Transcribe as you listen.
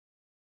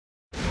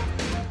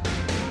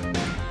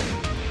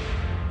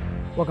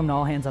Welcome to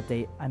All Hands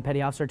Update. I'm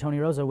Petty Officer Tony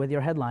Rosa with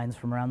your headlines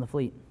from around the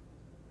fleet.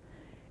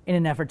 In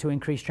an effort to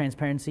increase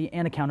transparency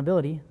and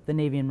accountability, the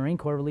Navy and Marine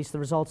Corps released the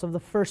results of the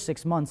first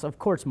 6 months of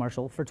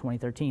courts-martial for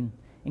 2013,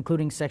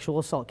 including sexual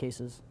assault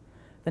cases.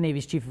 The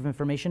Navy's Chief of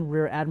Information,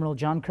 Rear Admiral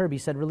John Kirby,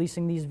 said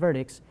releasing these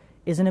verdicts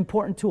is an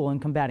important tool in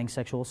combating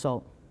sexual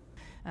assault.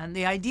 And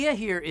the idea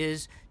here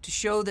is to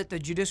show that the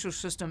judicial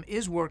system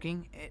is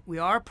working, we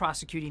are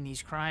prosecuting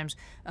these crimes,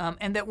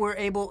 and that we're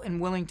able and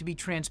willing to be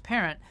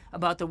transparent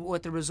about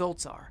what the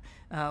results are.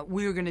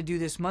 We are going to do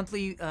this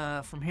monthly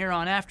from here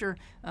on after,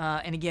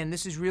 and again,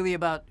 this is really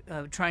about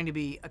trying to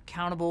be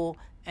accountable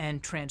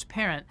and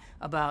transparent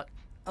about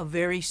a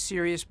very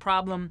serious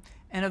problem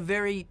and a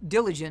very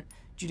diligent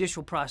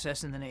judicial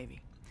process in the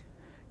Navy.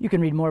 You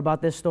can read more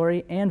about this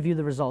story and view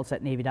the results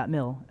at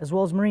Navy.mil, as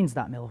well as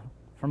Marines.mil.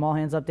 From All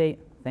Hands Update,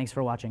 thanks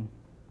for watching.